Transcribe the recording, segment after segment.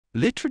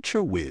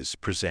Literature Whiz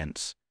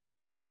presents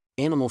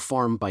Animal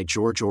Farm by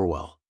George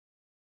Orwell.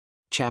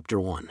 Chapter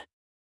 1.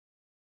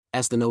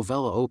 As the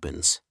novella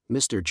opens,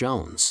 Mr.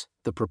 Jones,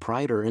 the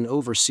proprietor and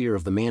overseer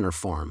of the manor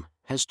farm,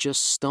 has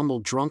just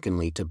stumbled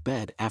drunkenly to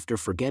bed after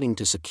forgetting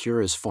to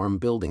secure his farm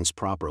buildings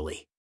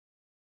properly.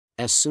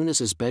 As soon as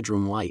his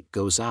bedroom light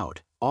goes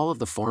out, all of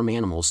the farm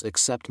animals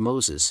except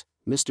Moses,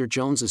 Mr.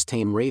 Jones's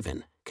tame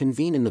raven,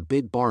 convene in the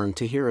big barn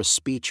to hear a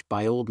speech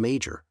by Old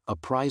Major, a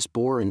prize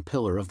boar and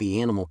pillar of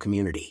the animal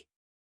community.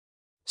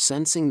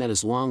 Sensing that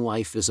his long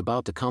life is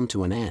about to come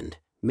to an end,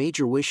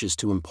 Major wishes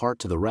to impart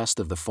to the rest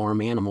of the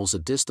farm animals a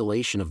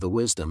distillation of the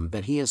wisdom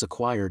that he has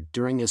acquired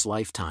during his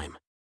lifetime.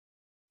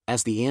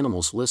 As the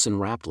animals listen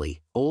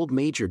raptly, Old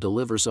Major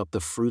delivers up the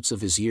fruits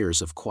of his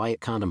years of quiet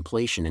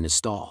contemplation in his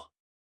stall.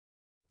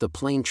 The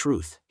plain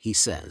truth, he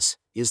says,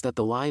 is that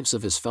the lives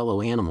of his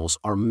fellow animals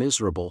are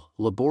miserable,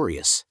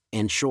 laborious,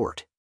 and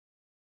short.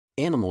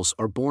 Animals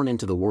are born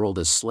into the world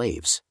as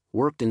slaves,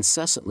 worked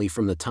incessantly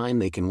from the time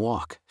they can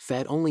walk,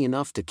 fed only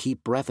enough to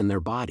keep breath in their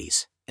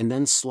bodies, and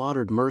then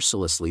slaughtered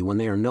mercilessly when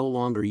they are no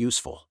longer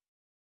useful.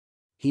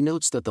 He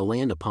notes that the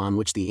land upon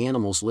which the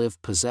animals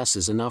live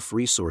possesses enough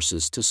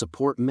resources to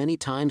support many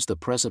times the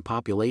present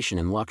population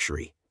in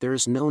luxury. There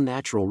is no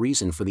natural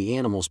reason for the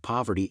animals'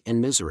 poverty and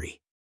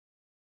misery.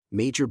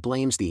 Major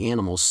blames the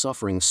animals'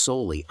 suffering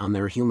solely on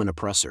their human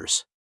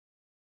oppressors.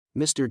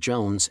 Mr.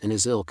 Jones and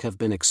his ilk have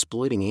been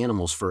exploiting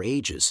animals for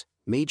ages,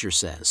 Major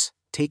says,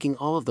 taking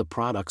all of the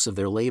products of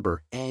their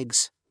labor,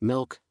 eggs,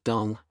 milk,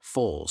 dung,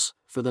 foals,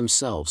 for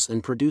themselves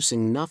and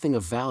producing nothing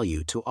of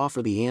value to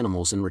offer the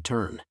animals in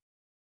return.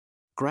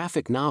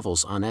 Graphic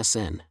novels on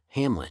SN,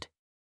 Hamlet.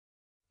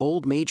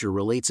 Old Major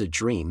relates a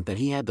dream that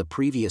he had the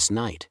previous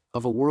night,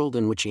 of a world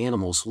in which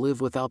animals live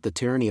without the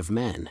tyranny of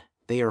men.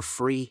 They are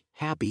free,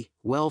 happy,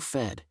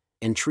 well-fed,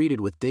 and treated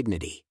with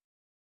dignity.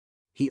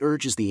 He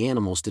urges the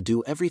animals to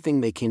do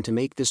everything they can to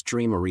make this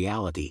dream a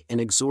reality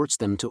and exhorts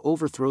them to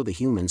overthrow the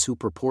humans who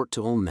purport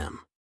to own them.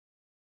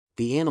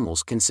 The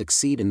animals can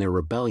succeed in their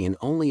rebellion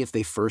only if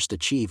they first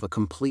achieve a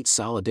complete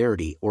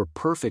solidarity or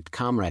perfect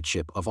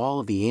comradeship of all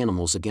of the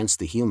animals against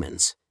the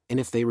humans, and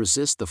if they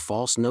resist the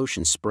false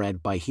notion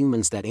spread by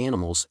humans that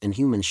animals and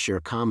humans share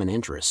common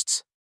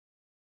interests.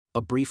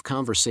 A brief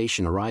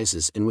conversation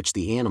arises in which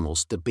the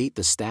animals debate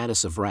the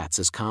status of rats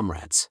as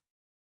comrades.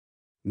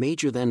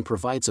 Major then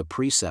provides a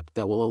precept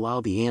that will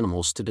allow the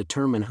animals to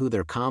determine who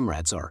their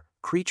comrades are.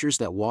 Creatures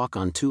that walk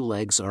on two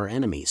legs are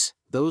enemies,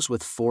 those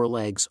with four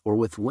legs or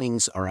with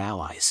wings are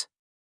allies.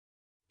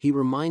 He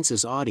reminds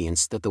his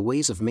audience that the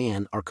ways of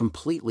man are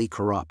completely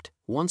corrupt.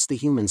 Once the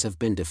humans have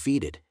been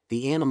defeated,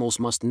 the animals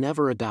must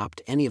never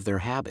adopt any of their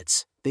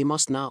habits. They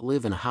must not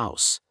live in a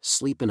house,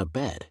 sleep in a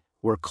bed,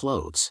 wear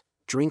clothes,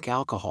 drink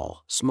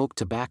alcohol, smoke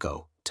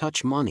tobacco,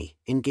 touch money,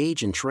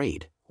 engage in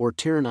trade, or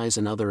tyrannize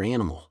another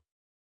animal.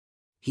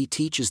 He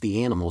teaches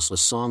the animals a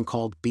song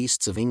called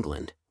Beasts of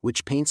England,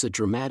 which paints a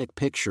dramatic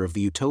picture of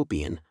the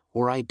utopian,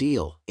 or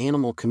ideal,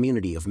 animal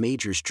community of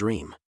Major's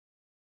dream.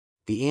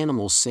 The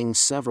animals sing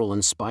several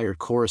inspired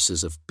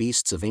choruses of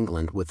Beasts of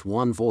England with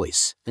one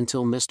voice,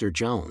 until Mr.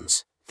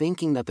 Jones,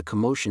 thinking that the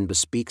commotion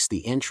bespeaks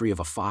the entry of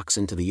a fox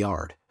into the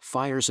yard,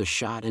 fires a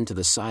shot into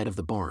the side of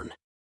the barn.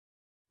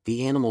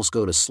 The animals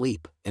go to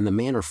sleep, and the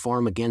manor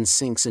farm again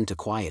sinks into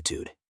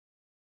quietude.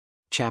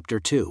 Chapter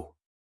 2.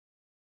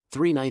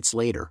 3 nights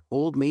later,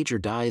 Old Major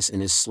dies in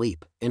his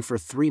sleep, and for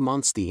 3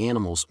 months the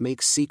animals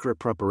make secret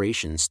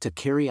preparations to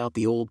carry out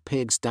the old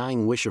pig's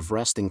dying wish of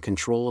wresting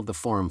control of the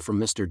farm from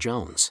Mr.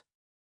 Jones.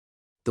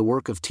 The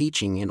work of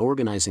teaching and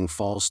organizing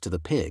falls to the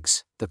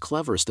pigs, the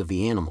cleverest of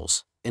the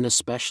animals, and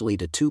especially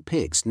to 2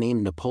 pigs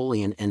named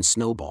Napoleon and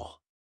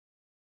Snowball.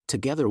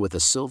 Together with a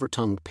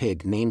silver-tongued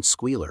pig named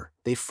Squealer,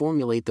 they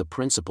formulate the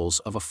principles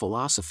of a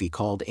philosophy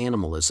called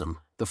animalism,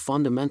 the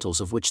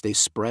fundamentals of which they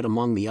spread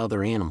among the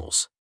other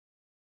animals.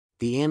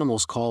 The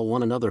animals call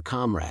one another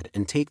comrade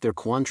and take their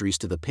quandaries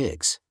to the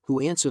pigs, who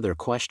answer their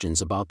questions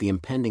about the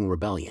impending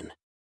rebellion.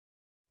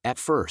 At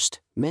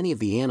first, many of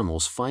the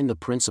animals find the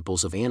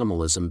principles of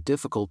animalism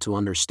difficult to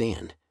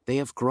understand. They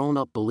have grown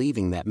up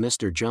believing that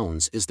Mr.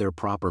 Jones is their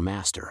proper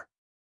master.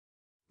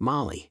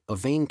 Molly, a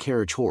vain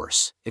carriage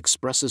horse,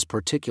 expresses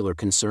particular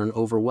concern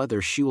over whether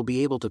she will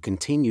be able to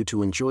continue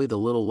to enjoy the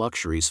little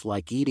luxuries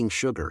like eating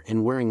sugar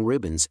and wearing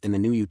ribbons in the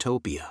new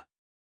utopia.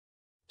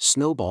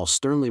 Snowball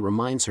sternly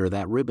reminds her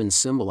that ribbons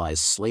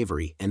symbolize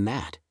slavery and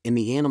that, in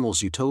the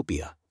animals'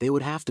 utopia, they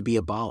would have to be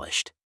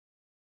abolished.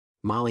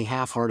 Molly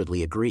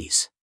half-heartedly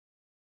agrees.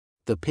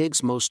 The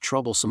pig's most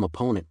troublesome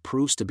opponent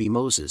proves to be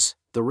Moses,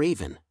 the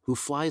raven, who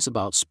flies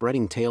about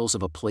spreading tales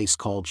of a place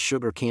called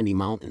Sugar Candy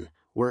Mountain,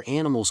 where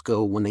animals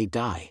go when they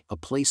die, a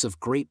place of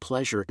great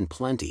pleasure and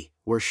plenty,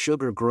 where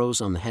sugar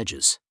grows on the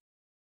hedges.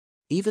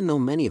 Even though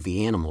many of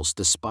the animals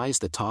despise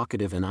the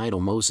talkative and idle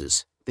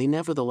Moses, they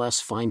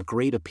nevertheless find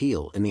great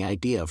appeal in the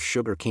idea of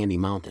Sugar Candy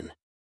Mountain.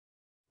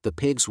 The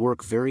pigs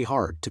work very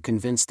hard to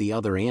convince the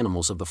other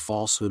animals of the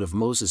falsehood of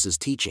Moses's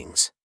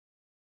teachings.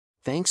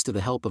 Thanks to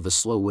the help of the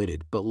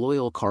slow-witted but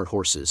loyal cart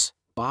horses,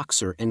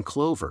 Boxer and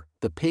Clover,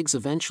 the pigs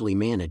eventually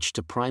manage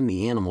to prime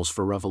the animals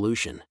for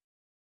revolution.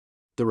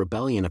 The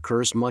rebellion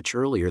occurs much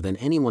earlier than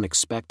anyone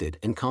expected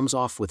and comes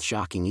off with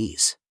shocking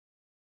ease.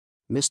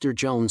 Mr.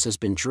 Jones has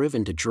been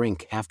driven to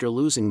drink after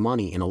losing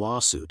money in a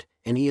lawsuit,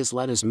 and he has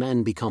let his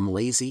men become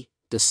lazy,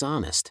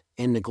 dishonest,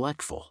 and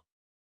neglectful.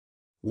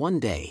 One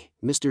day,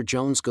 Mr.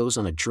 Jones goes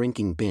on a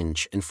drinking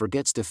binge and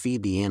forgets to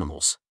feed the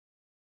animals.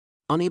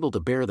 Unable to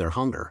bear their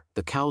hunger,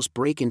 the cows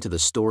break into the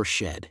store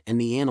shed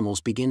and the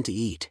animals begin to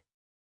eat.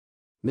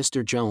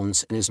 Mr.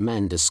 Jones and his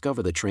men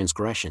discover the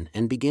transgression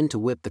and begin to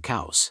whip the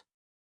cows.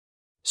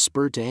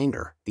 Spurred to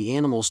anger, the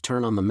animals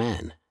turn on the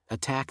men,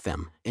 attack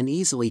them, and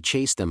easily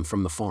chase them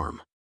from the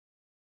farm.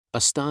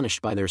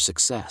 Astonished by their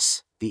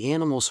success, the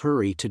animals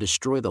hurry to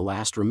destroy the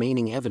last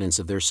remaining evidence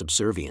of their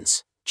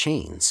subservience: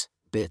 chains,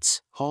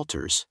 bits,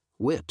 halters,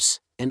 whips,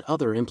 and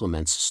other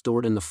implements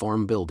stored in the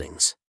farm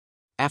buildings.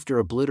 After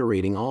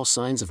obliterating all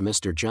signs of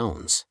Mr.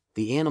 Jones,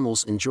 the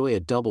animals enjoy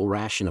a double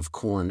ration of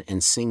corn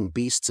and sing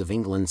Beasts of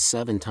England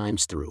 7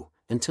 times through,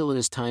 until it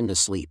is time to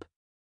sleep.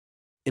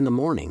 In the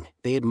morning,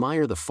 they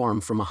admire the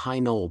farm from a high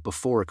knoll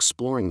before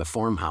exploring the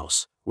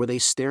farmhouse, where they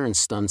stare in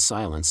stunned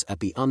silence at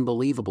the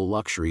unbelievable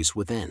luxuries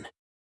within.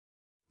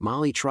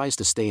 Molly tries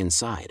to stay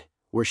inside,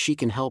 where she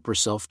can help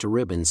herself to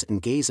ribbons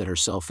and gaze at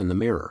herself in the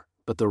mirror,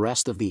 but the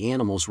rest of the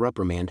animals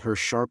reprimand her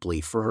sharply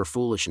for her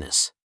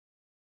foolishness.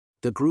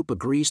 The group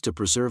agrees to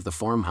preserve the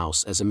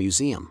farmhouse as a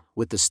museum,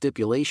 with the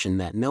stipulation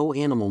that no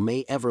animal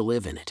may ever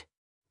live in it.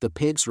 The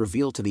pigs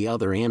reveal to the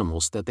other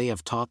animals that they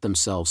have taught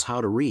themselves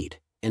how to read,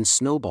 and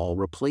Snowball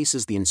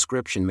replaces the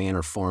inscription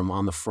Manor Farm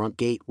on the front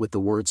gate with the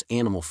words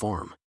Animal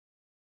Farm.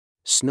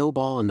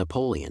 Snowball and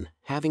Napoleon,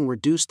 having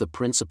reduced the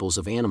principles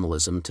of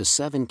animalism to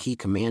 7 key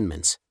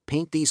commandments,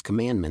 paint these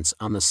commandments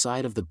on the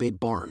side of the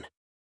big barn.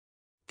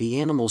 The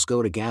animals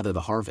go to gather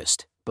the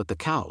harvest, but the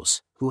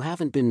cows, who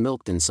haven't been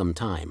milked in some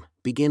time,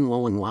 begin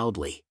lowing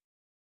loudly.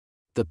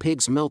 The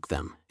pigs milk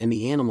them, and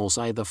the animals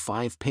eye the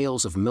 5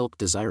 pails of milk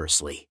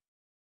desirously.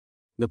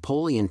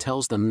 Napoleon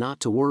tells them not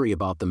to worry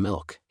about the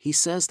milk. He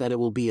says that it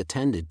will be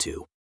attended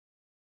to.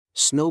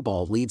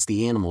 Snowball leads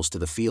the animals to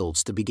the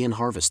fields to begin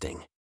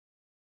harvesting.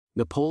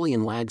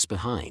 Napoleon lags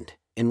behind,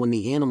 and when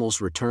the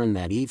animals return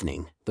that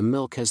evening, the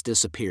milk has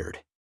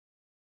disappeared.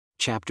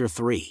 Chapter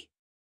 3.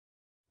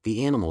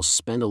 The animals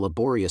spend a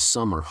laborious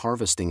summer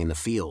harvesting in the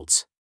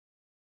fields.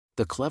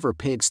 The clever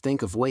pigs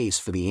think of ways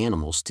for the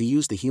animals to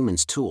use the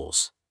humans'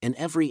 tools, and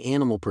every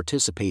animal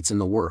participates in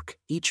the work,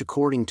 each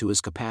according to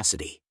his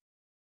capacity.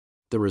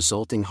 The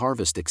resulting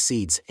harvest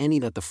exceeds any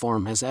that the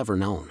farm has ever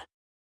known.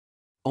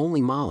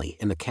 Only Molly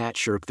and the cat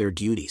shirk their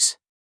duties.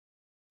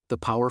 The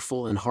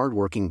powerful and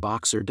hardworking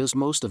Boxer does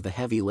most of the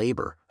heavy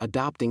labor,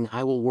 adopting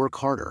 "I will work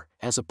harder"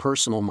 as a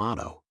personal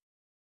motto.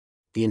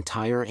 The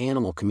entire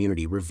animal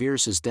community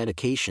reveres his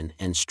dedication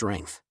and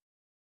strength.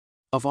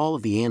 Of all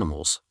of the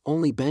animals,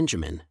 only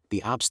Benjamin,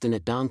 the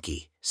obstinate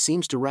donkey,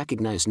 seems to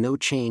recognize no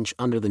change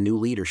under the new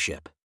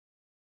leadership.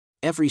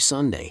 Every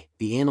Sunday,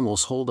 the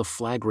animals hold a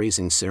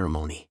flag-raising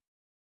ceremony.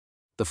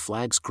 The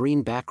flag's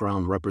green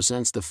background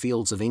represents the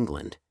fields of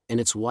England, and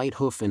its white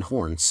hoof and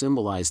horn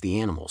symbolize the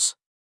animals.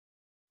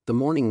 The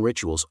morning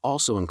rituals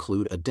also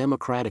include a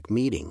democratic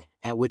meeting,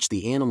 at which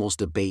the animals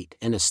debate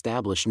and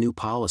establish new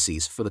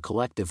policies for the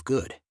collective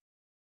good.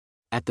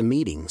 At the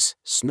meetings,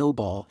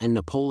 Snowball and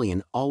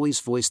Napoleon always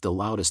voice the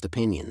loudest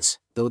opinions,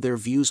 though their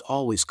views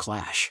always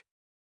clash.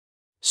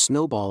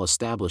 Snowball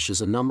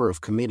establishes a number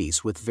of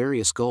committees with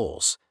various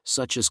goals,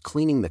 such as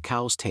cleaning the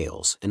cows'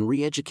 tails and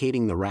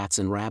re-educating the rats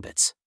and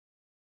rabbits.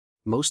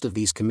 Most of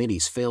these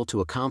committees fail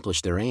to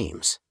accomplish their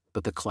aims,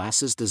 but the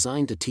classes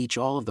designed to teach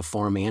all of the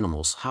farm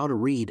animals how to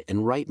read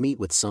and write meet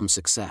with some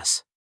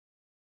success.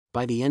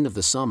 By the end of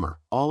the summer,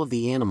 all of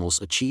the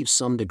animals achieve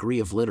some degree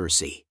of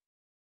literacy.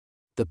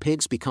 The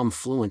pigs become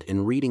fluent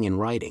in reading and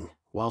writing,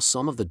 while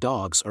some of the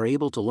dogs are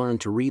able to learn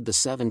to read the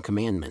 7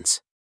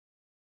 commandments.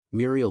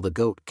 Muriel the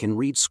goat can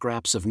read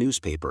scraps of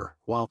newspaper,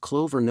 while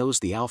Clover knows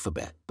the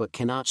alphabet but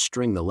cannot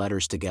string the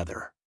letters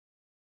together.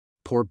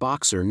 Poor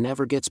Boxer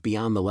never gets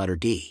beyond the letter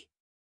D.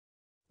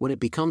 When it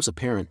becomes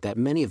apparent that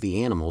many of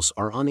the animals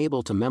are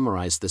unable to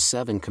memorize the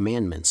 7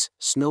 commandments,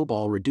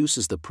 Snowball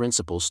reduces the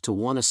principles to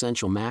one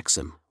essential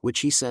maxim,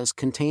 which he says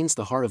contains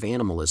the heart of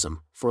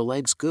animalism: 4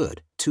 legs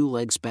good, 2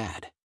 legs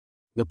bad.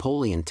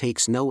 Napoleon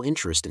takes no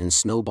interest in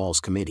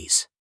Snowball's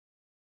committees.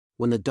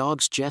 When the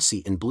dogs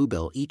Jessie and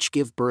Bluebell each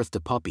give birth to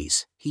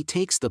puppies, he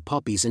takes the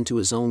puppies into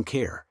his own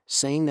care,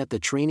 saying that the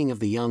training of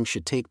the young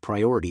should take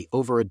priority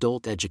over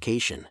adult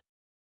education.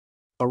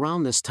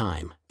 Around this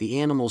time, the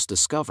animals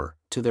discover,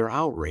 to their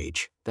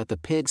outrage, that the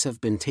pigs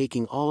have been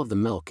taking all of the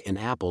milk and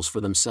apples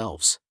for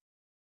themselves.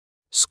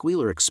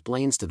 Squealer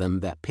explains to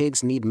them that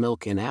pigs need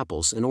milk and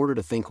apples in order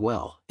to think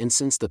well, and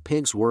since the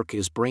pigs' work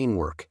is brain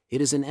work,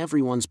 it is in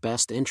everyone's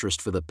best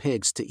interest for the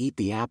pigs to eat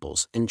the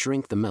apples and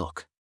drink the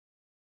milk.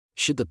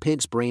 Should the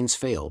pigs' brains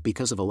fail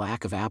because of a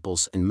lack of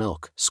apples and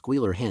milk,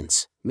 Squealer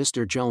hints,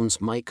 Mr.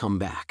 Jones might come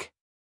back.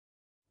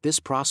 This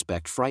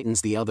prospect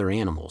frightens the other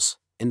animals,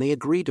 and they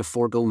agree to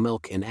forego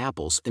milk and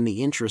apples in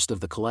the interest of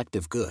the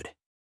collective good.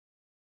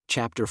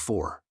 Chapter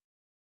 4.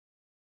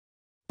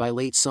 By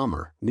late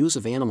summer, news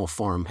of Animal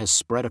Farm has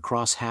spread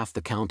across half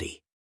the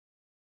county.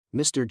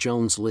 Mr.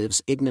 Jones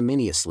lives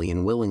ignominiously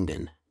in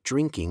Willingdon,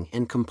 drinking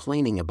and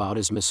complaining about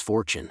his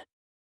misfortune.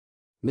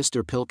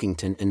 Mr.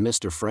 Pilkington and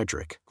Mr.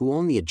 Frederick, who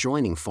own the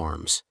adjoining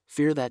farms,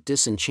 fear that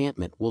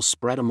disenchantment will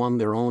spread among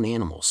their own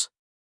animals.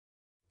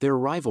 Their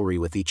rivalry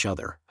with each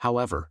other,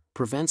 however,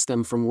 prevents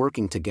them from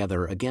working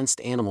together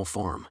against Animal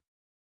Farm.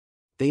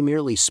 They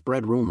merely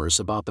spread rumors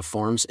about the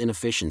farm's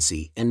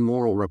inefficiency and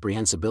moral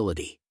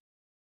reprehensibility.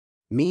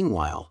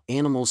 Meanwhile,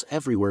 animals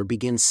everywhere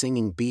begin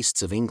singing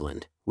Beasts of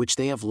England, which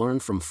they have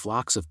learned from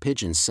flocks of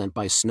pigeons sent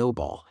by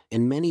Snowball,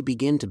 and many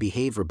begin to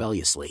behave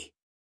rebelliously.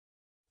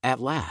 At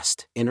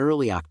last, in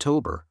early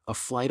October, a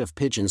flight of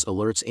pigeons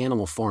alerts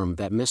Animal Farm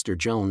that Mr.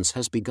 Jones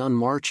has begun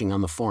marching on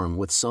the farm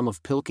with some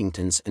of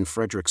Pilkington's and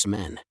Frederick's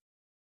men.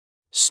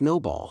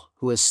 Snowball,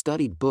 who has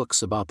studied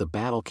books about the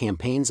battle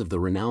campaigns of the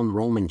renowned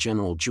Roman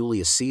general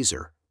Julius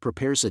Caesar,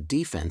 prepares a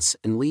defense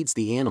and leads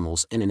the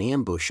animals in an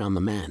ambush on the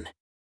men.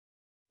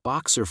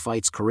 Boxer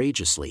fights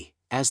courageously,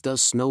 as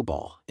does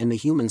Snowball, and the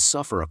humans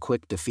suffer a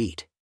quick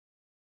defeat.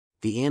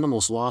 The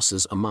animals'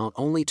 losses amount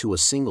only to a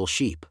single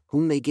sheep,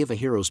 whom they give a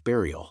hero's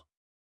burial.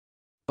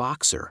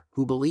 Boxer,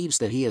 who believes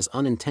that he has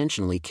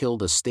unintentionally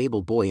killed a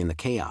stable boy in the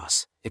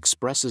chaos,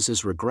 expresses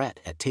his regret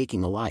at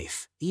taking a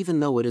life, even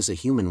though it is a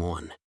human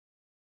one.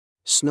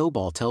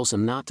 Snowball tells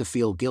him not to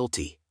feel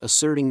guilty,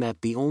 asserting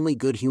that the only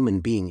good human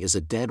being is a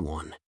dead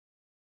one.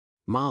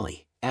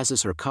 Molly, as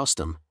is her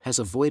custom, has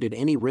avoided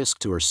any risk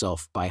to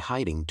herself by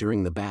hiding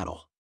during the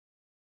battle.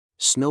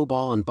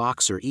 Snowball and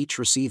Boxer each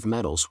receive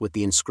medals with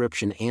the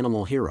inscription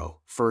Animal Hero,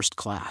 First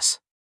Class.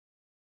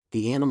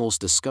 The animals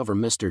discover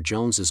Mr.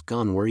 Jones's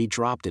gun where he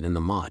dropped it in the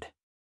mud.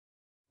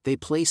 They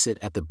place it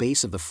at the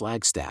base of the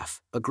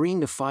flagstaff,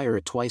 agreeing to fire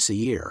it twice a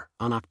year,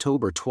 on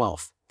October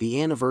 12th, the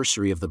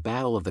anniversary of the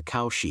Battle of the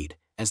Cowshed,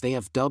 as they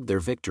have dubbed their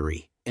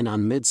victory, and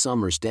on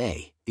Midsummer's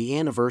Day, the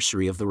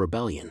anniversary of the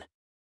rebellion.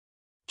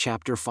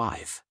 Chapter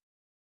 5.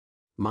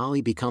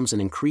 Molly becomes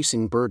an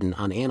increasing burden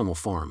on Animal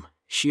Farm.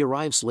 She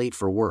arrives late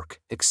for work,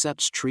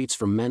 accepts treats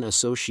from men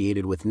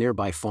associated with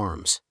nearby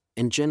farms,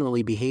 and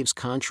generally behaves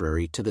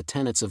contrary to the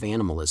tenets of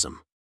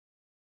animalism.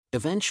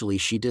 Eventually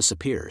she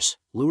disappears,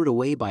 lured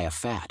away by a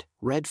fat,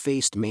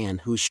 red-faced man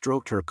who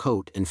stroked her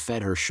coat and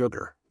fed her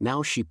sugar.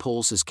 Now she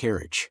pulls his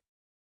carriage.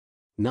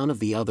 None of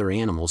the other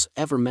animals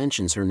ever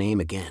mentions her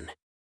name again.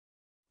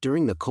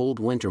 During the cold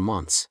winter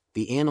months,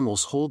 the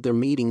animals hold their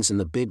meetings in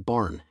the big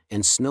barn,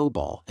 and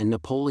Snowball and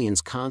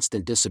Napoleon's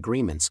constant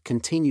disagreements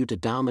continue to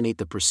dominate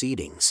the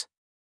proceedings.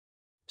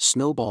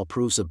 Snowball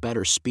proves a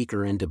better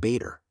speaker and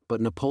debater,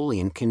 but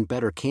Napoleon can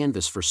better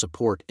canvass for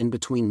support in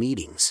between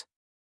meetings.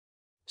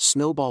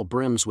 Snowball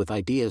brims with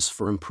ideas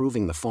for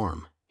improving the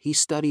farm. He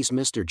studies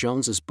Mr.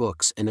 Jones's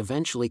books and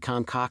eventually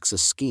concocts a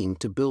scheme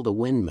to build a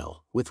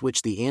windmill, with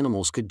which the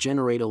animals could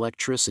generate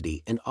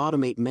electricity and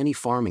automate many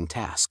farming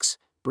tasks,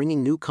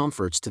 bringing new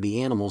comforts to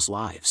the animals'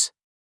 lives.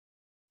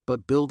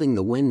 But building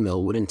the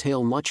windmill would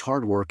entail much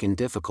hard work and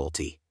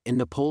difficulty, and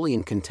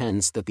Napoleon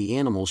contends that the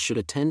animals should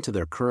attend to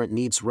their current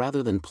needs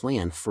rather than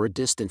plan for a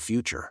distant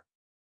future.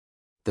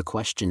 The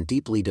question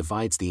deeply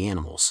divides the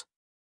animals.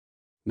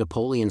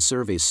 Napoleon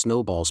surveys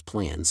Snowball's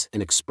plans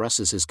and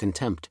expresses his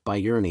contempt by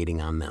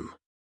urinating on them.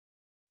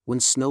 When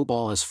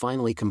Snowball has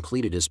finally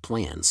completed his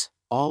plans,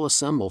 all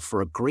assemble for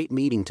a great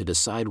meeting to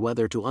decide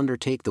whether to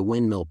undertake the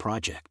windmill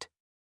project.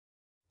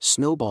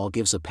 Snowball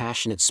gives a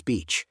passionate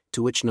speech,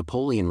 to which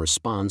Napoleon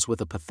responds with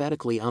a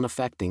pathetically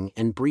unaffecting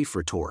and brief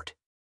retort.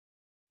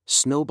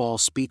 Snowball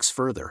speaks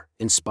further,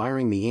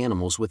 inspiring the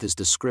animals with his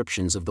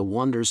descriptions of the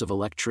wonders of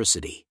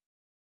electricity.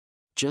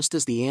 Just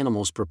as the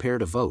animals prepare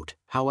to vote,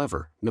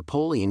 however,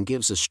 Napoleon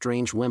gives a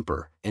strange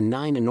whimper, and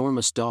 9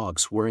 enormous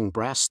dogs wearing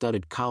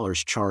brass-studded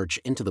collars charge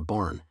into the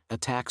barn,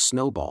 attack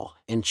Snowball,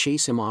 and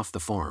chase him off the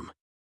farm.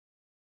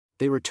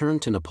 They return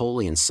to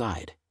Napoleon's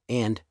side,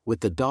 and, with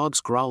the dogs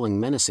growling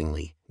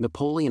menacingly,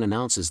 Napoleon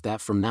announces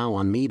that from now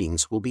on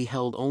meetings will be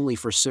held only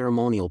for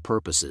ceremonial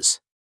purposes.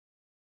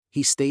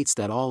 He states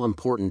that all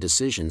important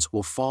decisions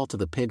will fall to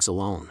the pigs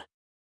alone.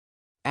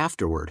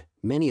 Afterward,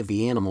 many of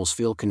the animals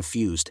feel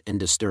confused and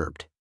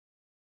disturbed.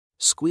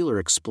 Squealer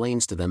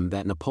explains to them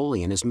that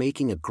Napoleon is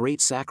making a great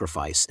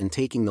sacrifice in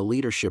taking the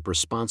leadership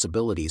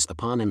responsibilities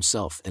upon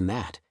himself and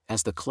that,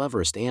 as the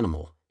cleverest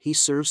animal, he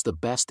serves the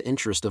best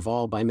interest of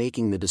all by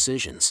making the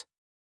decisions.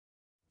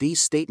 These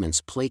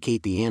statements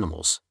placate the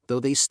animals, though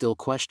they still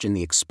question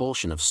the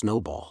expulsion of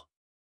Snowball.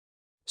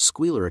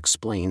 Squealer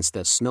explains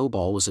that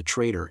Snowball was a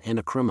traitor and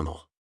a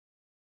criminal.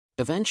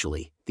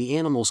 Eventually, the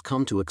animals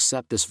come to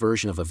accept this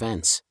version of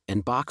events,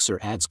 and Boxer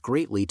adds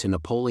greatly to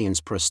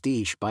Napoleon's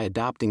prestige by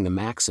adopting the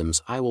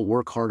maxims "I will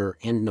work harder"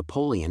 and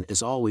 "Napoleon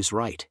is always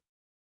right."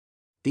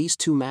 These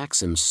two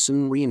maxims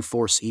soon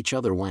reinforce each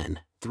other when,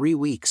 3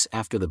 weeks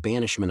after the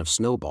banishment of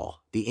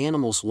Snowball, the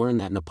animals learn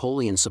that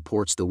Napoleon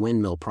supports the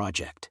windmill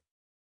project.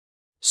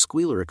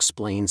 Squealer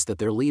explains that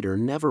their leader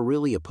never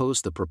really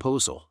opposed the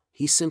proposal,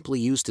 he simply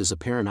used his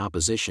apparent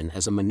opposition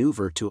as a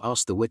maneuver to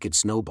oust the wicked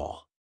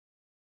Snowball.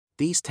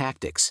 These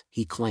tactics,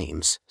 he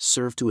claims,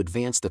 serve to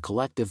advance the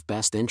collective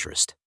best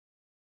interest.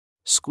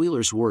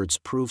 Squealer's words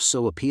prove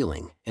so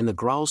appealing, and the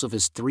growls of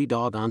his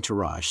three-dog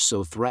entourage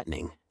so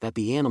threatening, that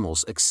the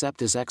animals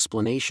accept his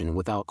explanation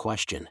without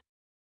question.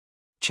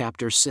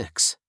 Chapter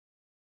 6.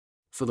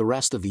 For the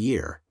rest of the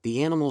year,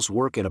 the animals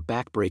work at a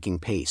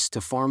backbreaking pace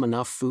to farm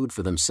enough food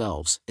for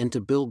themselves and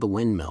to build the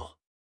windmill.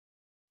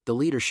 The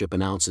leadership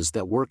announces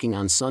that working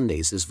on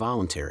Sundays is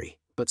voluntary,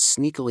 but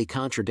sneakily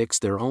contradicts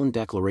their own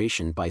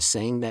declaration by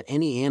saying that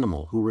any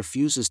animal who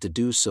refuses to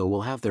do so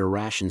will have their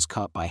rations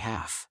cut by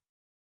half.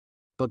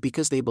 But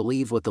because they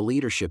believe what the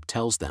leadership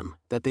tells them,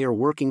 that they are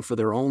working for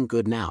their own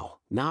good now,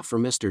 not for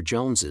Mr.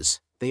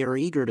 Jones's, they are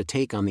eager to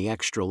take on the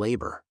extra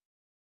labor.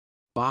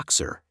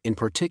 Boxer, in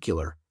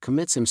particular,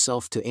 commits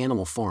himself to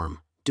Animal Farm,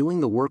 doing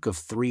the work of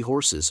 3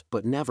 horses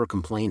but never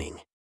complaining.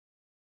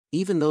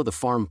 Even though the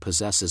farm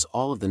possesses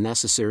all of the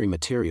necessary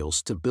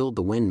materials to build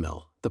the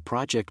windmill, the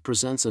project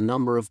presents a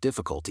number of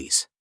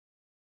difficulties.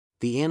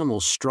 The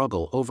animals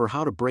struggle over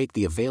how to break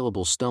the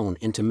available stone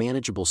into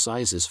manageable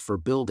sizes for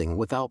building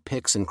without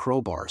picks and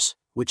crowbars,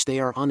 which they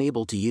are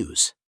unable to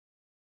use.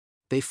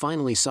 They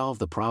finally solve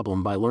the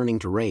problem by learning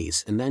to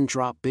raise and then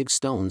drop big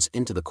stones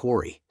into the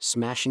quarry,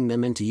 smashing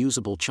them into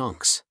usable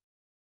chunks.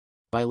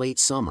 By late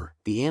summer,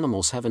 the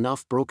animals have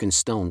enough broken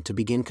stone to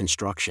begin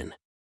construction.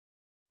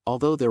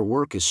 Although their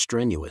work is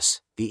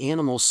strenuous, the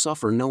animals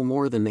suffer no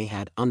more than they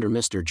had under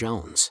Mr.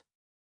 Jones.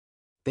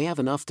 They have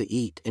enough to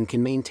eat and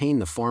can maintain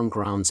the farm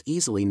grounds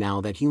easily now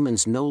that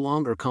humans no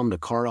longer come to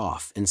cart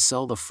off and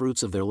sell the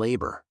fruits of their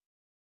labor.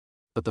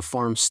 But the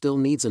farm still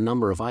needs a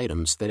number of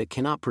items that it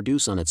cannot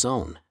produce on its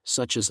own,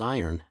 such as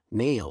iron,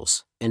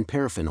 nails, and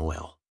paraffin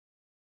oil.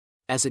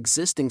 As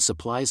existing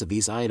supplies of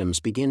these items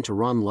begin to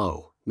run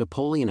low,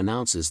 Napoleon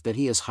announces that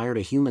he has hired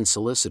a human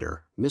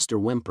solicitor, Mr.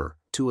 Whymper,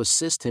 to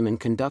assist him in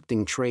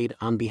conducting trade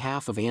on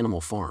behalf of Animal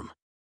Farm.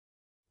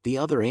 The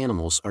other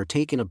animals are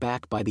taken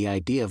aback by the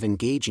idea of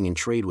engaging in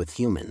trade with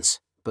humans,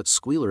 but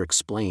Squealer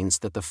explains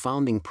that the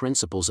founding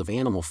principles of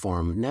Animal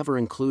Farm never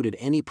included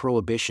any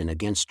prohibition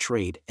against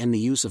trade and the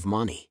use of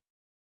money.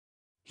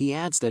 He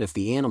adds that if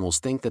the animals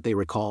think that they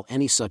recall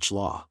any such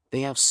law,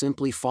 they have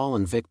simply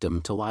fallen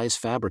victim to lies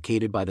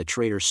fabricated by the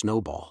traitor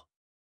Snowball.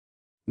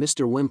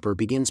 Mr. Whymper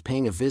begins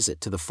paying a visit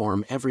to the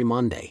farm every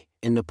Monday,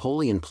 and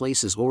Napoleon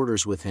places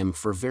orders with him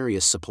for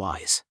various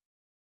supplies.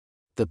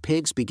 The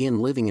pigs begin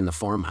living in the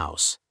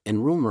farmhouse,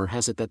 and rumor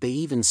has it that they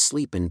even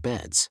sleep in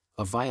beds,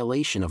 a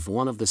violation of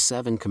one of the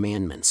 7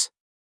 commandments.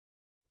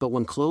 But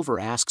when Clover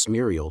asks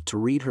Muriel to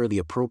read her the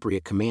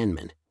appropriate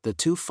commandment, the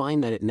two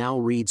find that it now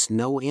reads,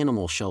 "No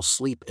animal shall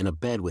sleep in a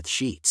bed with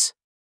sheets."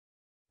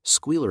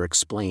 Squealer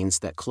explains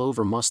that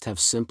Clover must have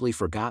simply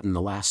forgotten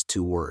the last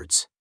 2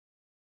 words.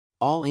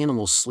 All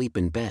animals sleep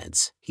in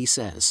beds, he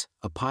says,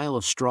 a pile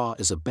of straw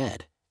is a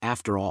bed,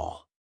 after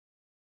all.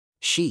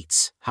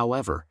 Sheets,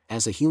 however,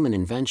 as a human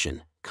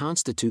invention,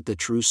 constitute the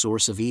true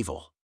source of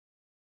evil.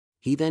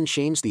 He then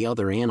shames the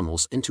other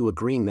animals into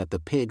agreeing that the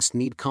pigs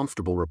need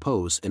comfortable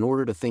repose in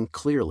order to think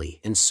clearly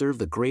and serve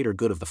the greater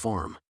good of the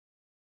farm.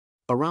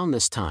 Around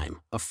this time,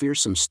 a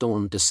fearsome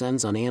storm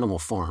descends on Animal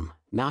Farm,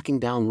 knocking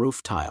down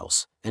roof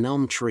tiles, an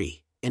elm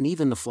tree, and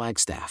even the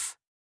flagstaff.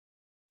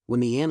 When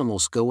the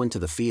animals go into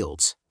the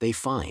fields, they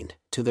find,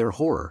 to their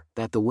horror,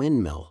 that the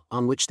windmill,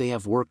 on which they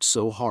have worked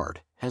so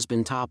hard, has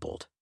been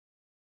toppled.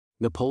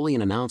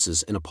 Napoleon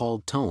announces in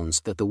appalled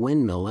tones that the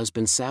windmill has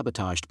been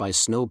sabotaged by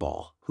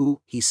Snowball, who,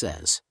 he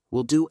says,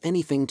 will do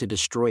anything to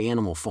destroy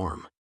Animal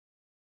Farm.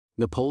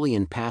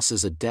 Napoleon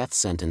passes a death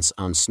sentence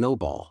on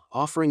Snowball,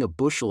 offering a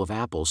bushel of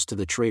apples to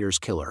the traitor's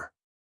killer.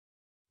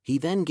 He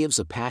then gives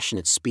a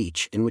passionate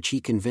speech in which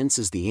he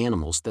convinces the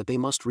animals that they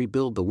must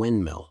rebuild the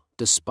windmill,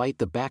 despite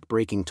the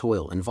backbreaking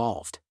toil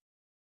involved.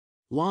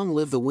 "Long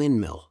live the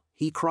windmill,"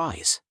 he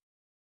cries.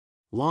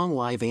 "Long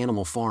live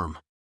Animal Farm."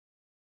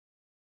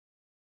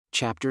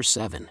 Chapter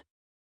 7.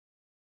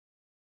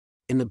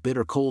 In the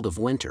bitter cold of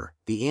winter,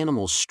 the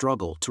animals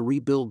struggle to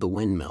rebuild the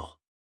windmill.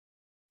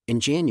 In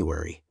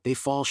January, they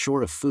fall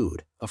short of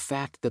food, a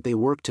fact that they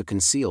work to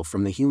conceal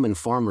from the human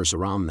farmers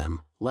around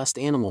them, lest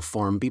Animal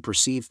Farm be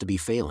perceived to be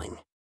failing.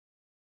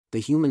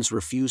 The humans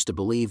refuse to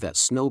believe that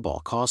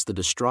Snowball caused the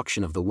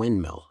destruction of the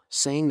windmill,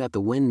 saying that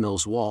the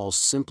windmill's walls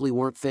simply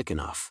weren't thick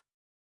enough.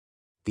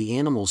 The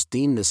animals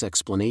deem this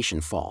explanation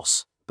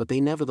false, but they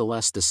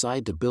nevertheless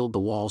decide to build the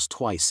walls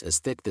twice as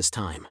thick this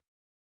time.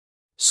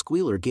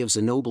 Squealer gives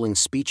ennobling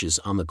speeches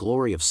on the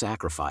glory of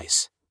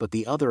sacrifice, but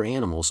the other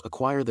animals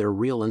acquire their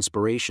real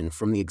inspiration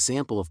from the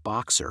example of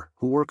Boxer,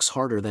 who works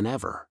harder than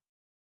ever.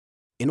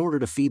 In order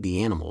to feed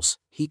the animals,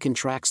 he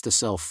contracts to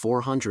sell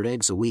 400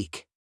 eggs a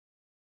week.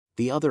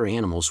 The other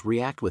animals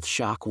react with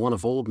shock one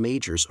of Old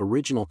Major's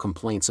original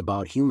complaints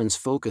about humans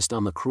focused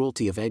on the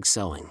cruelty of egg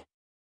selling.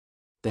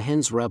 The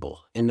hens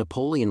rebel, and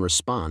Napoleon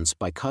responds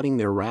by cutting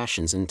their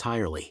rations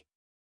entirely.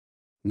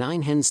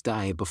 9 hens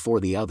die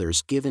before the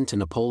others give in to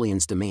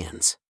Napoleon's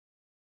demands.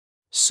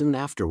 Soon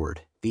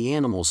afterward, the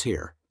animals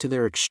hear, to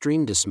their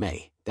extreme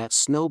dismay, that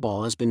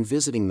Snowball has been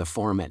visiting the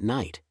farm at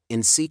night,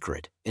 in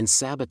secret, and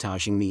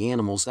sabotaging the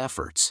animals'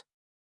 efforts.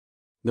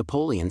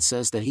 Napoleon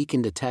says that he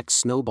can detect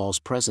Snowball's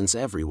presence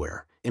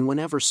everywhere, and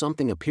whenever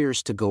something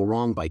appears to go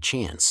wrong by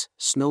chance,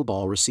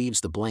 Snowball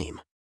receives the blame.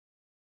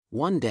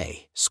 One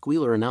day,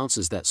 Squealer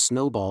announces that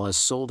Snowball has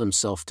sold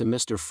himself to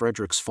Mr.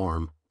 Frederick's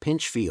farm,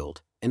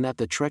 Pinchfield, and that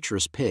the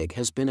treacherous pig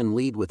has been in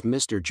lead with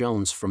Mr.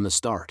 Jones from the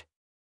start.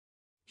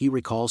 He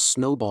recalls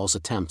Snowball's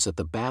attempts at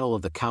the Battle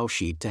of the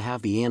Cowshed to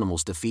have the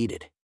animals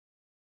defeated.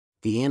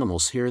 The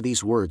animals hear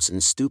these words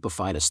in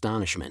stupefied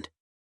astonishment.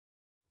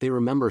 They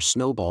remember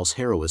Snowball's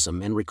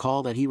heroism and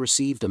recall that he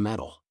received a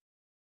medal.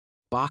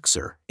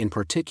 Boxer, in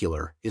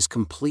particular, is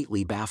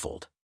completely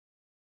baffled.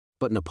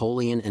 But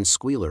Napoleon and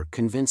Squealer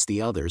convince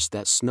the others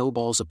that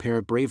Snowball's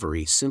apparent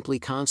bravery simply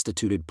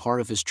constituted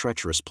part of his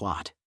treacherous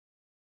plot.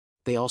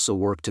 They also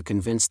work to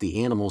convince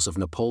the animals of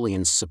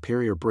Napoleon's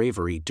superior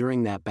bravery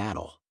during that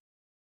battle.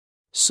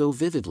 So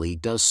vividly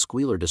does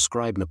Squealer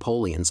describe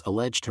Napoleon's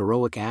alleged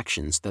heroic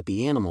actions that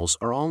the animals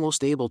are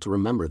almost able to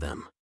remember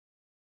them.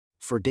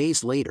 For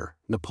days later,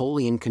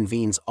 Napoleon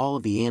convenes all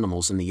of the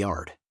animals in the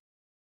yard.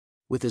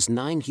 With his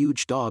 9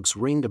 huge dogs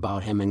ringed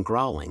about him and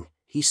growling,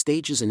 he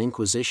stages an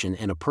inquisition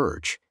and a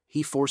purge.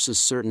 He forces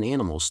certain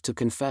animals to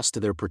confess to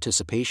their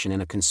participation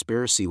in a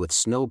conspiracy with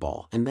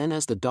Snowball, and then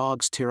as the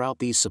dogs tear out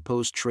these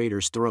supposed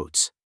traitors'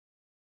 throats.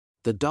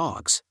 The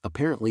dogs,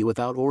 apparently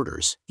without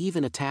orders,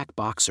 even attack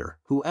Boxer,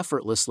 who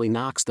effortlessly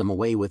knocks them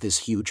away with his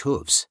huge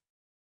hooves.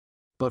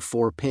 But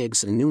 4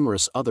 pigs and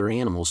numerous other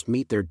animals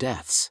meet their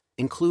deaths,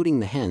 including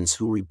the hens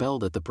who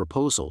rebelled at the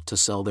proposal to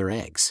sell their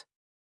eggs.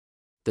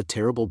 The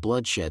terrible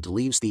bloodshed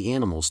leaves the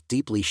animals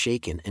deeply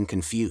shaken and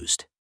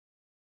confused.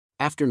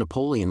 After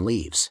Napoleon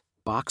leaves,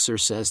 Boxer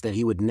says that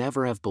he would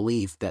never have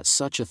believed that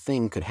such a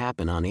thing could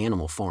happen on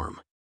Animal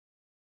Farm.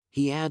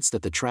 He adds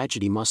that the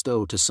tragedy must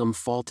owe to some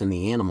fault in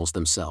the animals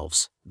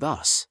themselves,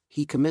 thus,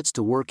 he commits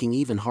to working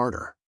even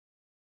harder.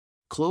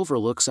 Clover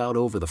looks out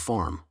over the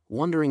farm,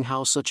 wondering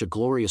how such a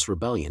glorious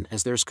rebellion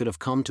as theirs could have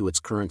come to its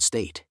current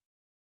state.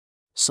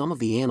 Some of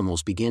the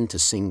animals begin to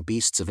sing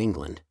Beasts of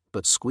England,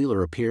 but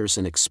Squealer appears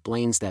and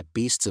explains that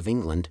Beasts of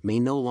England may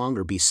no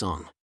longer be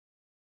sung.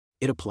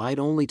 It applied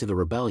only to the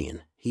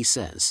rebellion, he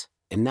says,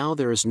 and now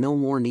there is no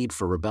more need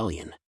for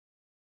rebellion.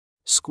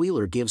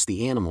 Squealer gives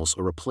the animals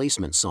a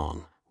replacement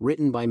song,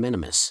 written by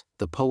Minimus,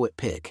 the poet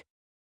pig.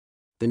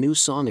 The new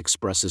song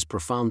expresses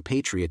profound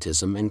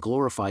patriotism and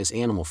glorifies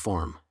Animal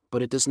Farm,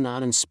 but it does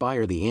not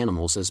inspire the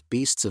animals as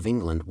Beasts of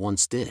England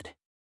once did.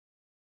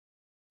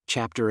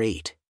 Chapter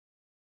 8.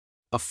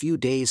 A few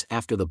days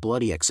after the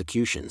bloody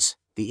executions,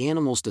 the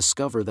animals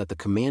discover that the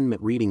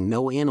commandment reading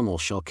 "No animal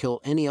shall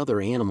kill any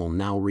other animal"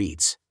 now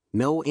reads,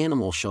 "No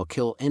animal shall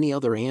kill any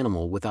other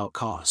animal without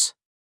cause."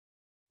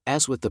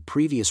 As with the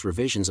previous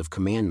revisions of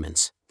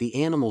commandments, the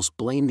animals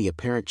blame the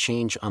apparent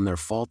change on their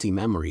faulty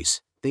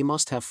memories. They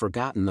must have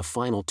forgotten the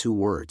final 2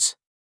 words.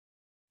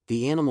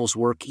 The animals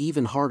work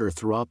even harder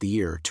throughout the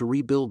year to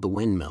rebuild the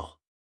windmill.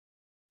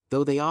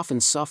 Though they often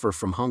suffer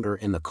from hunger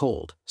and the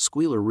cold,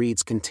 Squealer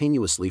reads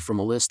continuously from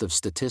a list of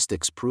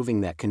statistics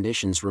proving that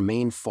conditions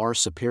remain far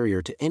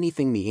superior to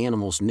anything the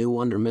animals knew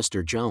under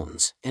Mr.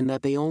 Jones, and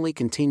that they only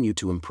continue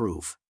to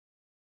improve.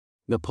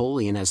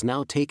 Napoleon has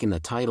now taken the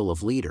title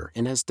of leader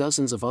and has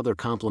dozens of other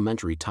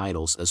complimentary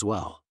titles as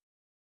well.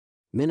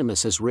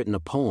 Minimus has written a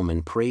poem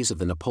in praise of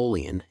the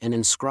Napoleon and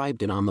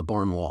inscribed it on the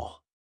barn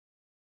wall.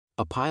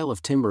 A pile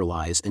of timber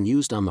lies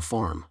unused on the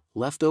farm,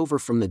 left over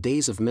from the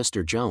days of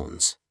Mr.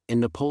 Jones, and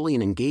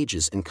Napoleon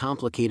engages in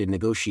complicated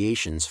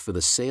negotiations for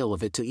the sale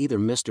of it to either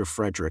Mr.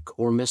 Frederick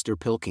or Mr.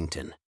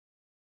 Pilkington.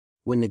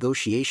 When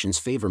negotiations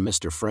favor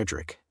Mr.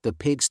 Frederick, the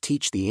pigs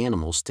teach the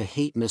animals to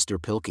hate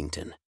Mr.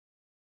 Pilkington.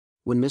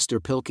 When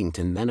Mr.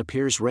 Pilkington then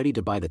appears ready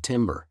to buy the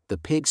timber, the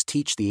pigs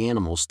teach the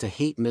animals to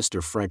hate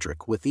Mr.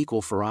 Frederick with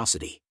equal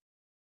ferocity.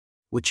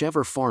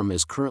 Whichever farm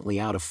is currently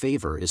out of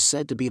favor is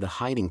said to be the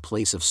hiding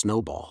place of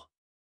Snowball.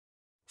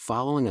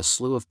 Following a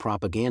slew of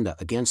propaganda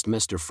against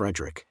Mr.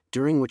 Frederick,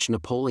 during which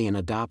Napoleon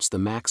adopts the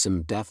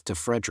maxim "Death to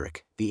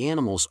Frederick," the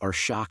animals are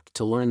shocked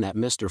to learn that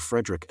Mr.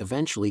 Frederick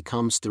eventually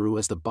comes through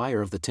as the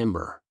buyer of the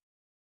timber.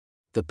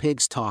 The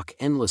pigs talk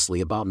endlessly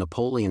about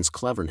Napoleon's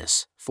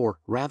cleverness, for,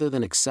 rather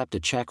than accept a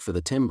check for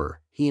the timber,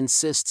 he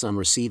insists on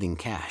receiving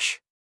cash.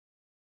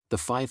 The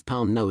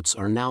 5-pound notes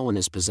are now in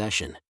his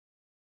possession.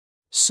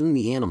 Soon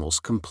the animals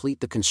complete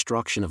the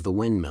construction of the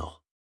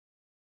windmill.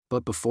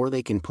 But before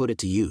they can put it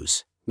to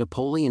use,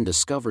 Napoleon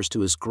discovers to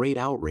his great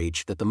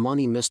outrage that the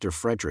money Mr.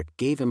 Frederick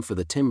gave him for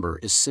the timber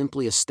is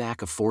simply a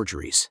stack of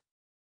forgeries.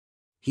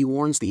 He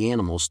warns the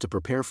animals to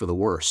prepare for the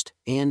worst,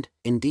 and,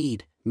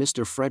 indeed,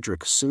 Mr.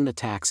 Frederick soon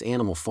attacks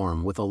Animal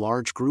Farm with a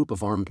large group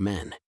of armed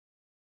men.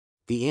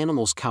 The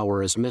animals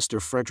cower as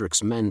Mr.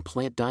 Frederick's men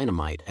plant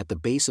dynamite at the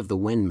base of the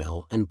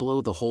windmill and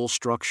blow the whole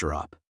structure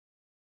up.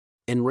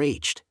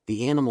 Enraged,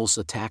 the animals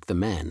attack the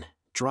men,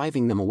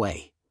 driving them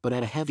away, but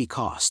at a heavy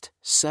cost.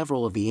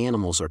 Several of the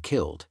animals are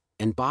killed,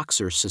 and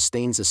Boxer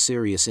sustains a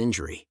serious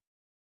injury.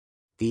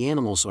 The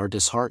animals are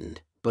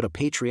disheartened, but a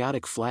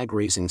patriotic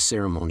flag-raising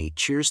ceremony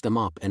cheers them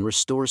up and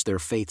restores their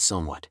faith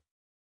somewhat.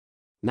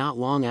 Not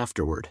long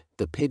afterward,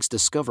 the pigs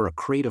discover a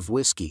crate of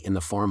whiskey in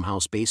the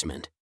farmhouse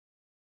basement.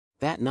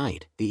 That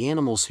night, the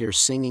animals hear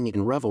singing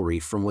and revelry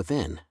from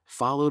within,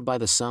 followed by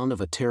the sound of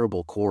a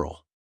terrible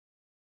quarrel.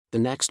 The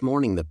next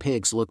morning the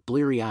pigs look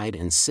bleary-eyed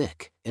and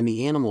sick, and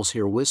the animals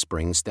hear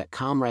whisperings that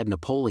Comrade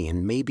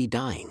Napoleon may be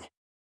dying.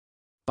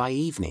 By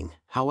evening,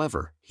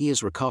 however, he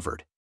is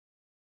recovered.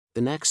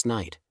 The next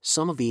night,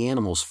 some of the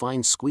animals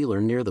find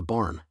Squealer near the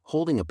barn,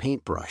 holding a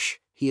paintbrush.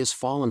 He has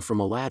fallen from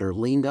a ladder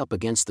leaned up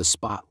against the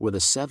spot where the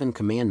 7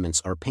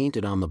 commandments are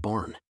painted on the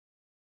barn.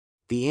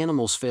 The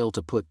animals fail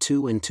to put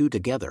 2 and 2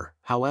 together,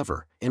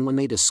 however, and when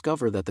they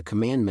discover that the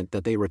commandment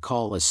that they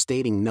recall as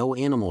stating no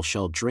animal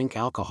shall drink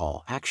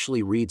alcohol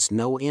actually reads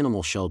no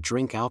animal shall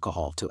drink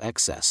alcohol to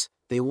excess,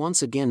 they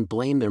once again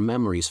blame their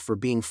memories for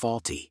being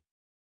faulty.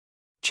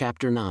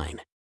 Chapter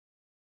 9.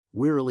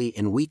 Wearily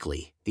and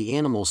weakly, the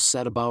animals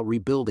set about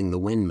rebuilding the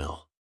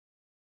windmill.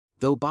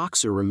 Though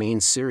Boxer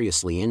remains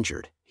seriously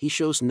injured, he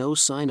shows no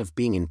sign of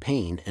being in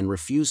pain and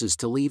refuses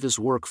to leave his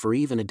work for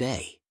even a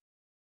day.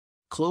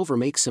 Clover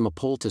makes him a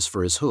poultice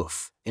for his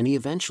hoof, and he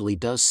eventually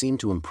does seem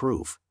to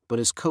improve, but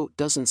his coat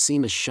doesn't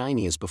seem as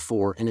shiny as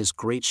before and his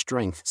great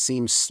strength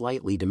seems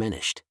slightly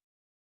diminished.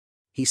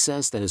 He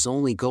says that his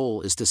only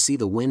goal is to see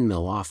the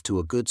windmill off to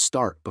a good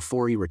start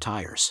before he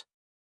retires.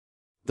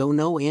 Though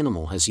no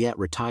animal has yet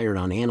retired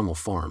on Animal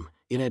Farm,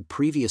 it had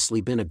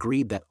previously been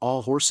agreed that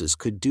all horses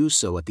could do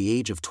so at the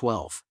age of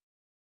 12.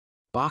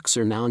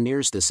 Boxer now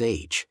nears this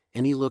age,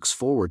 and he looks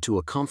forward to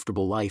a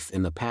comfortable life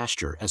in the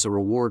pasture as a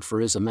reward for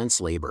his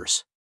immense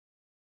labors.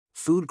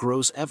 Food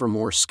grows ever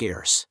more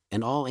scarce,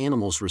 and all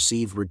animals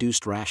receive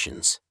reduced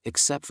rations,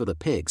 except for the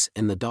pigs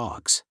and the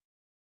dogs.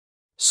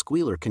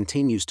 Squealer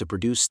continues to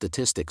produce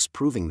statistics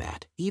proving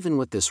that, even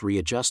with this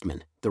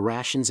readjustment, the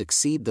rations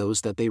exceed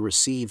those that they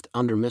received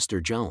under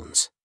Mr.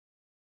 Jones.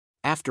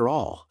 After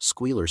all,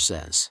 Squealer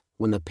says,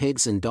 when the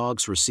pigs and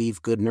dogs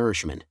receive good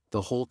nourishment,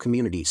 the whole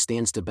community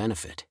stands to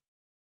benefit.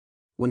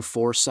 When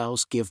 4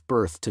 sows give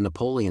birth to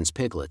Napoleon's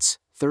piglets,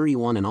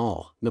 31 in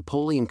all,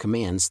 Napoleon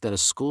commands that a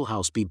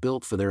schoolhouse be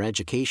built for their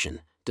education,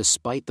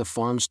 despite the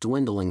farm's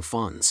dwindling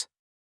funds.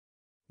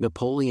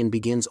 Napoleon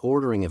begins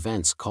ordering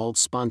events called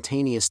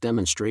spontaneous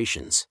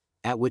demonstrations,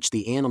 at which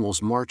the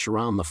animals march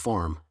around the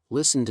farm,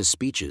 listen to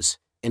speeches,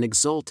 and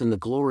exult in the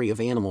glory of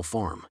Animal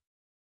Farm.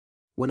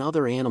 When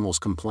other animals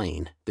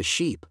complain, the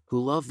sheep, who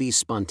love these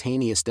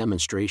spontaneous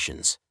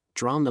demonstrations,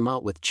 drown them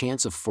out with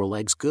chants of 4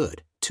 legs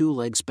good, 2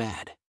 legs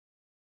bad.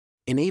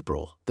 In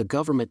April, the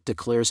government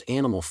declares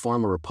Animal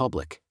Farm a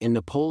republic, and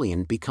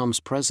Napoleon becomes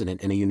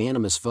president in a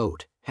unanimous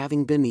vote,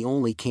 having been the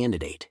only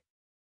candidate.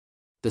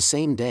 The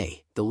same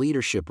day, the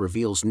leadership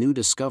reveals new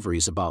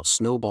discoveries about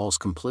Snowball's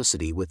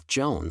complicity with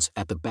Jones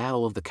at the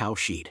Battle of the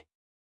Cowshed.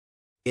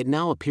 It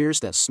now appears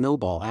that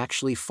Snowball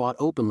actually fought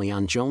openly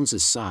on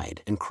Jones's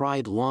side and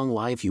cried "Long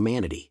live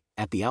humanity"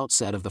 at the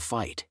outset of the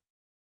fight.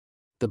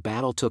 The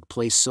battle took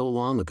place so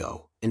long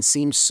ago, and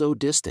seems so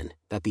distant,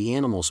 that the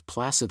animals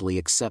placidly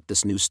accept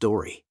this new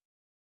story.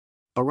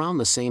 Around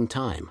the same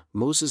time,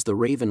 Moses the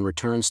Raven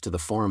returns to the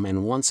farm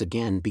and once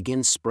again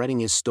begins spreading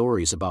his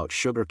stories about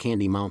Sugar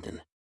Candy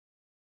Mountain.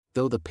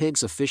 Though the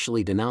pigs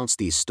officially denounce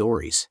these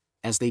stories,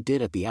 as they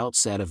did at the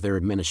outset of their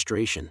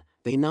administration,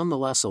 they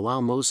nonetheless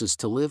allow Moses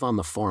to live on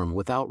the farm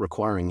without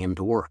requiring him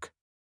to work.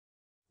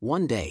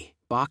 One day,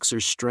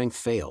 Boxer's strength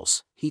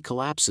fails, he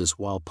collapses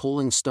while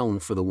pulling stone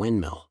for the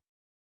windmill.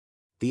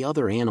 The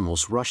other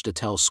animals rush to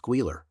tell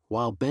Squealer,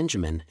 while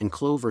Benjamin and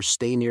Clover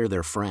stay near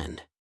their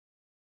friend.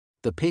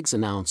 The pigs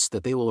announce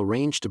that they will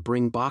arrange to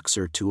bring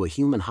Boxer to a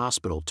human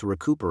hospital to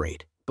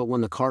recuperate, but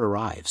when the cart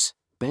arrives,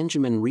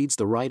 Benjamin reads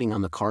the writing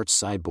on the cart's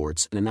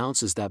sideboards and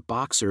announces that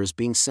Boxer is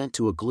being sent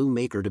to a glue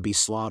maker to be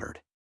slaughtered.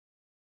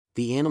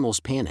 The animals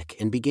panic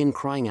and begin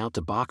crying out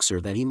to Boxer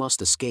that he must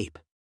escape.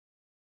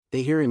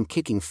 They hear him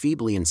kicking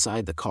feebly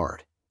inside the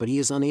cart, but he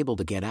is unable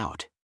to get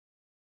out.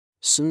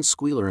 Soon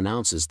Squealer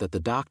announces that the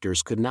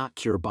doctors could not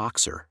cure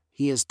Boxer,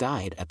 he has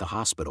died at the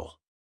hospital.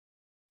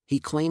 He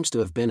claims to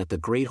have been at the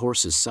great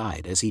horse's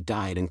side as he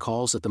died and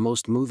calls it the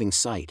most moving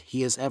sight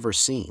he has ever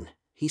seen.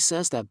 He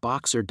says that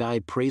Boxer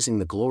died praising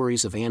the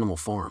glories of Animal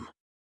Farm.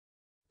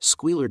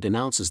 Squealer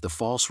denounces the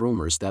false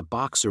rumors that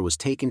Boxer was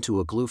taken to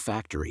a glue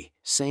factory,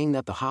 saying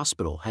that the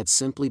hospital had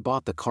simply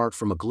bought the cart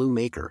from a glue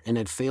maker and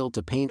had failed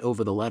to paint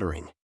over the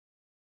lettering.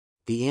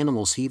 The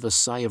animals heave a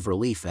sigh of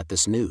relief at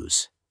this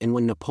news, and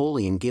when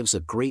Napoleon gives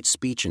a great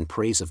speech in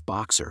praise of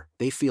Boxer,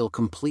 they feel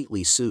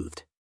completely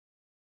soothed.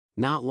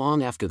 Not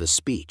long after the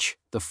speech,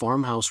 the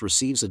farmhouse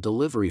receives a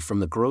delivery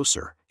from the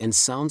grocer, and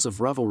sounds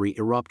of revelry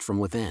erupt from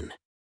within.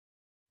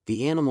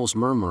 The animals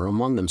murmur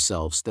among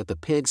themselves that the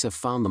pigs have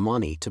found the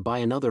money to buy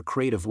another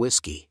crate of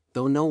whiskey,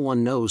 though no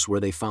one knows where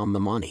they found the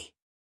money.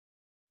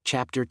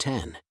 Chapter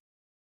 10.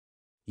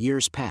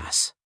 Years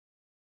pass.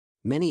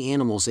 Many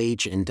animals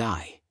age and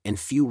die, and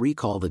few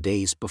recall the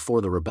days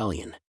before the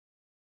rebellion.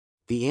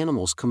 The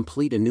animals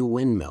complete a new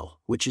windmill,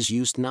 which is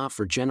used not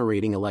for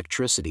generating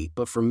electricity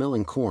but for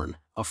milling corn,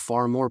 a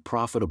far more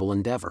profitable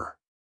endeavor.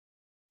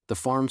 The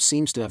farm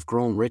seems to have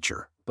grown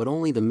richer, but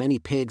only the many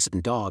pigs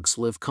and dogs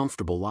live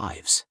comfortable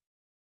lives.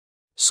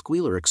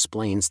 Squealer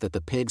explains that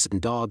the pigs and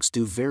dogs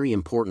do very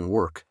important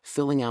work,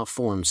 filling out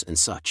forms and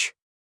such.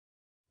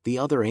 The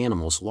other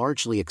animals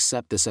largely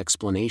accept this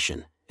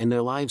explanation, and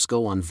their lives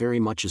go on very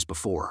much as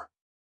before.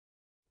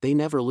 They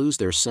never lose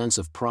their sense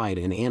of pride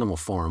in Animal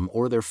Farm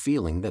or their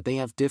feeling that they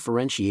have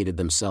differentiated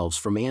themselves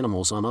from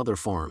animals on other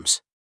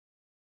farms.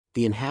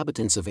 The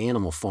inhabitants of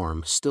Animal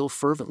Farm still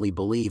fervently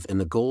believe in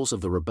the goals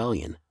of the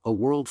rebellion, a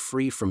world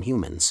free from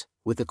humans,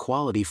 with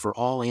equality for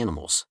all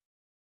animals.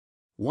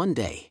 One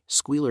day,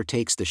 Squealer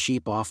takes the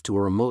sheep off to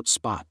a remote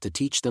spot to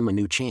teach them a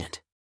new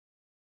chant.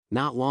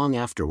 Not long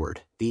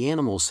afterward, the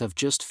animals have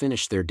just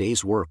finished their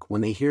day's work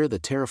when they hear the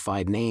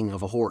terrified neighing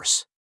of a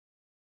horse.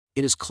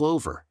 It is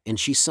Clover, and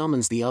she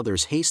summons the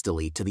others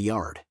hastily to the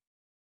yard.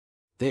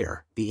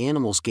 There, the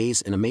animals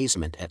gaze in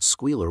amazement at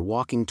Squealer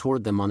walking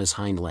toward them on his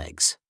hind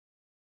legs.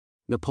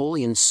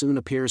 Napoleon soon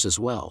appears as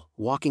well,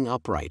 walking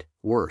upright.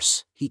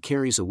 Worse, he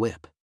carries a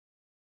whip.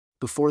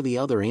 Before the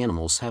other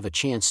animals have a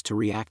chance to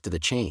react to the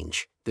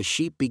change, the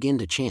sheep begin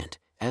to chant,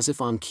 as if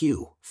on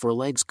cue, 4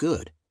 legs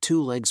good,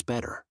 2 legs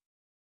better.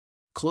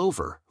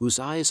 Clover, whose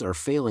eyes are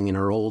failing in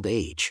her old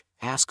age,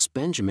 asks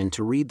Benjamin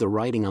to read the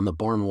writing on the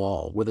barn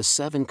wall where the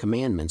 7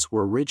 commandments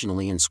were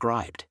originally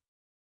inscribed.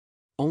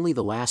 Only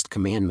the last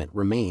commandment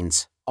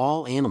remains: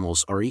 all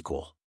animals are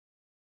equal.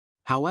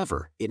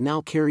 However, it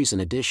now carries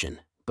an addition: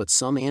 but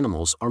some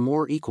animals are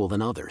more equal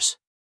than others.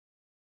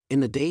 In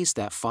the days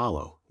that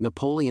follow,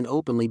 Napoleon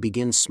openly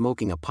begins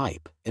smoking a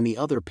pipe, and the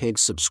other pigs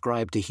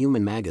subscribe to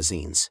human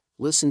magazines,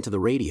 listen to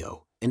the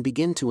radio, and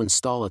begin to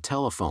install a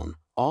telephone,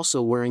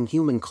 also wearing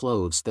human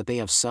clothes that they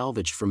have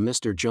salvaged from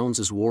Mr.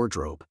 Jones's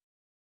wardrobe.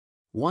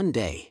 One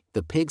day,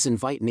 the pigs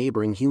invite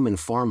neighboring human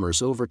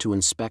farmers over to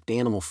inspect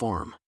Animal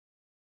Farm.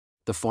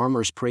 The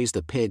farmers praise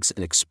the pigs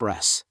and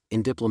express,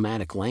 in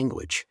diplomatic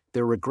language,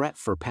 their regret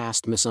for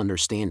past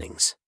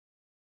misunderstandings.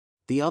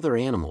 The other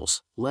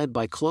animals, led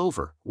by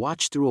Clover,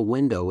 watch through a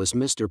window as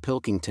Mr.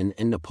 Pilkington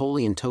and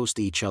Napoleon toast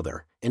each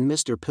other, and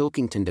Mr.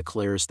 Pilkington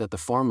declares that the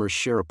farmers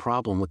share a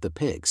problem with the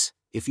pigs.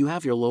 If you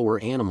have your lower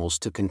animals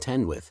to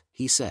contend with,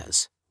 he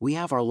says, we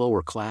have our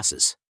lower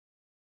classes.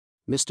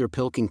 Mr.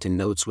 Pilkington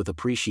notes with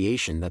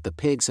appreciation that the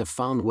pigs have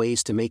found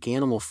ways to make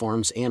Animal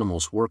Farm's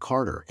animals work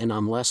harder and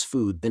on less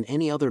food than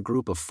any other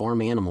group of farm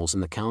animals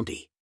in the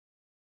county.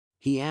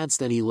 He adds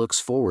that he looks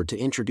forward to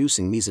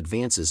introducing these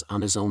advances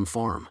on his own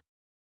farm.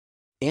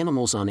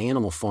 Animals on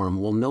Animal Farm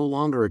will no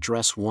longer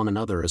address one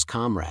another as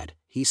comrade,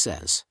 he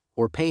says,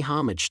 or pay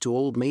homage to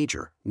Old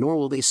Major, nor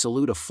will they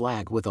salute a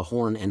flag with a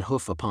horn and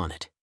hoof upon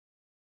it.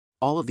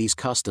 All of these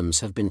customs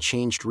have been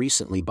changed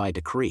recently by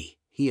decree,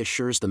 he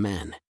assures the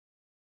men.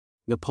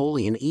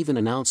 Napoleon even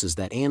announces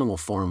that Animal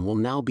Farm will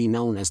now be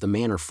known as the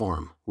Manor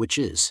Farm, which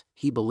is,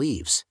 he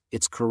believes,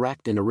 its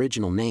correct and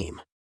original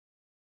name.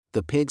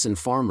 The pigs and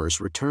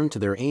farmers return to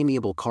their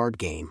amiable card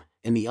game,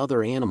 and the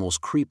other animals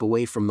creep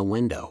away from the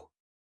window.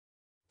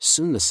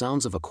 Soon the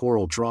sounds of a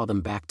quarrel draw them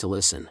back to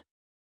listen.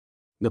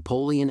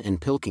 Napoleon and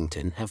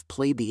Pilkington have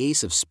played the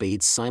ace of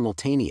spades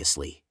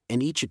simultaneously,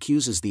 and each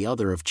accuses the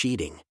other of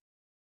cheating.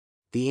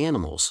 The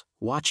animals,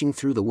 watching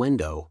through the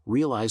window,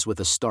 realize with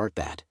a start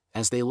that,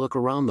 as they look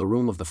around the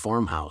room of the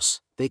farmhouse,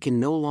 they can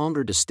no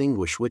longer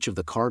distinguish which of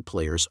the card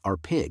players are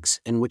pigs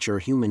and which are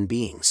human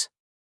beings.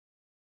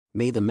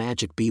 May the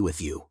magic be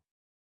with you.